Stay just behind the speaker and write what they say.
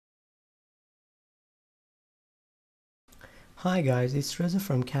Hi guys, it's Reza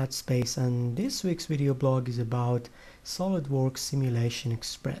from CADSpace, and this week's video blog is about SolidWorks Simulation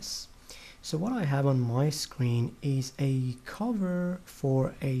Express. So what I have on my screen is a cover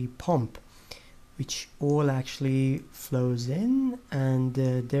for a pump which all actually flows in, and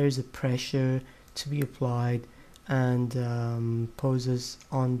there is a pressure to be applied and poses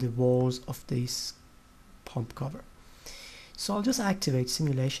on the walls of this pump cover. So I'll just activate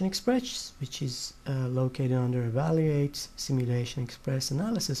Simulation Xpress, which is located under Evaluate, Simulation Xpress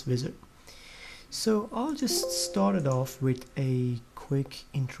Analysis Wizard. So I'll just start it off with a quick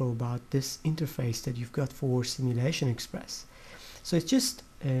intro about this interface that you've got for Simulation Xpress. So it just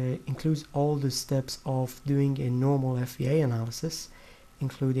includes all the steps of doing a normal FEA analysis,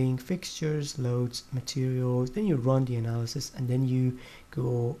 including fixtures, loads, materials. Then you run the analysis and then you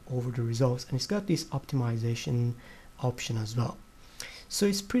go over the results, and it's got this optimization option as well. So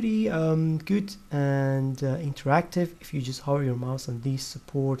it's pretty good and interactive. If you just hover your mouse on these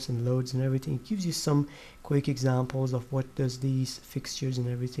supports and loads and everything, it gives you some quick examples of what does these fixtures and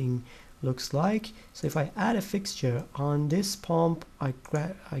everything looks like. So if I add a fixture on this pump, I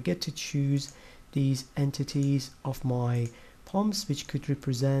get to choose these entities of my pumps, which could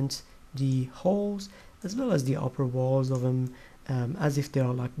represent the holes as well as the upper walls of them, as if they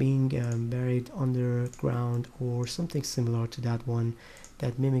are like being buried underground or something similar to that one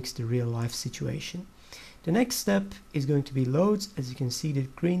that mimics the real life situation. The next step is going to be loads. As you can see, the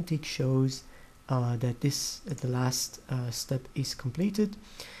green tick shows that the last step is completed.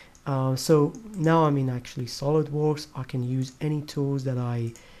 So now I'm in actually SolidWorks. I can use any tools that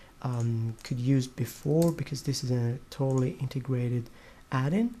I could use before, because this is a totally integrated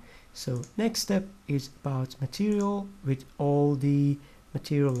add-in. So next step is about material. With all the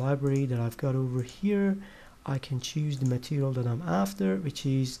material library that I've got over here, I can choose the material that I'm after, which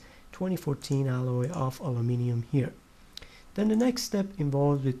is 2014 alloy of aluminium here. Then the next step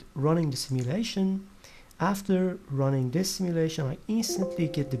involves with running the simulation. After running this simulation, I instantly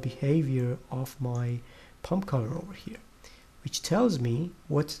get the behavior of my pump cover over here, which tells me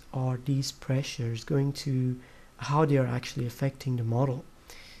what are these pressures going to, how they are actually affecting the model.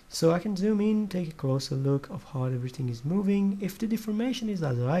 So I can zoom in, take a closer look of how everything is moving. If the deformation is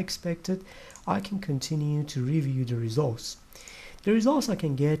as I expected, I can continue to review the results. The results I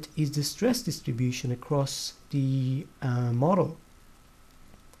can get is the stress distribution across the model.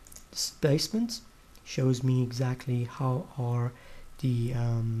 Displacement shows me exactly how are the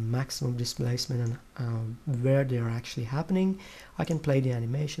maximum displacement and where they are actually happening. I can play the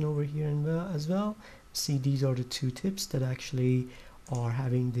animation over here as well. See, these are the two tips that actually are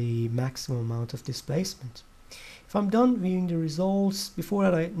having the maximum amount of displacement. If I'm done viewing the results, before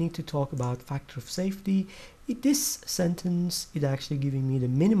that I need to talk about factor of safety. This sentence is actually giving me the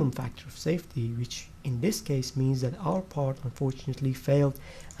minimum factor of safety, which in this case means that our part unfortunately failed,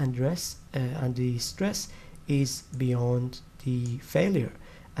 and the stress is beyond the failure.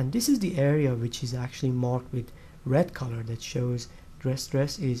 And this is the area which is actually marked with red color that shows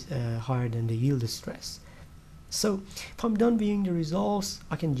stress is higher than the yield stress. So if I'm done viewing the results,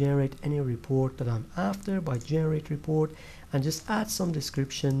 I can generate any report that I'm after by generate report, and just add some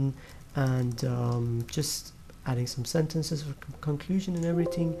description and just adding some sentences for conclusion and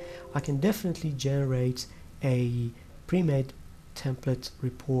everything. I can definitely generate a pre-made template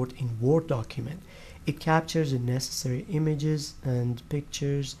report in Word document. It captures the necessary images and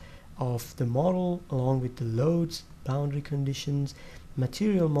pictures of the model along with the loads, boundary conditions,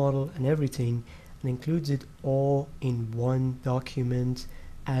 material model and everything, and includes it all in one document,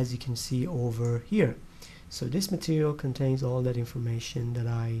 as you can see over here. So this material contains all that information that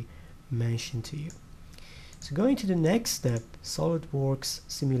I mentioned to you. So going to the next step, SolidWorks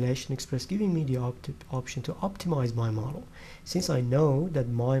Simulation Xpress giving me the option to optimize my model. Since I know that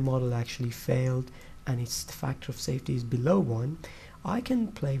my model actually failed and its factor of safety is below 1, I can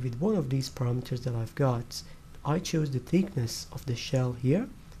play with one of these parameters that I've got. I chose the thickness of the shell here,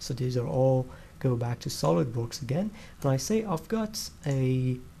 so these are all go back to SolidWorks again, and I say I've got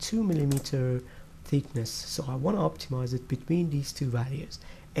a 2mm thickness, so I want to optimize it between these two values.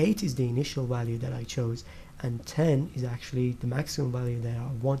 8 is the initial value that I chose, and 10 is actually the maximum value that I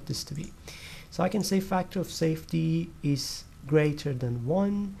want this to be. So I can say factor of safety is greater than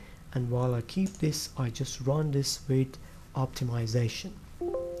 1, and while I keep this, I just run this with optimization.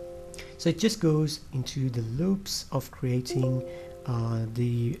 So it just goes into the loops of creating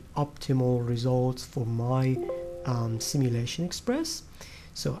the optimal results for my Simulation Xpress.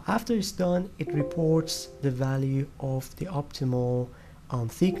 So after it's done, it reports the value of the optimal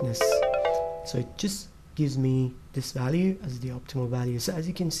thickness. So it just gives me this value as the optimal value. So as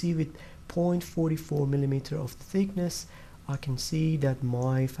you can see, with 0.44mm of the thickness, I can see that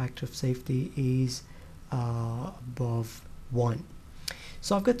my factor of safety is above 1.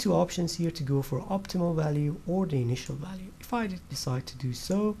 So I've got two options here to go for optimal value or the initial value. If I decide to do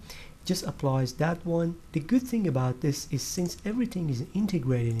so, it just applies that one. The good thing about this is since everything is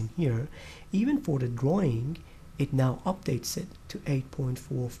integrated in here, even for the drawing, it now updates it to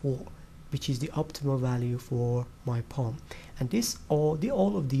 8.44, which is the optimal value for my palm. And this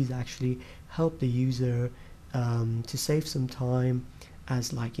all of these actually help the user to save some time,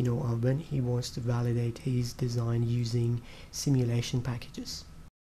 as like when he wants to validate his design using simulation packages.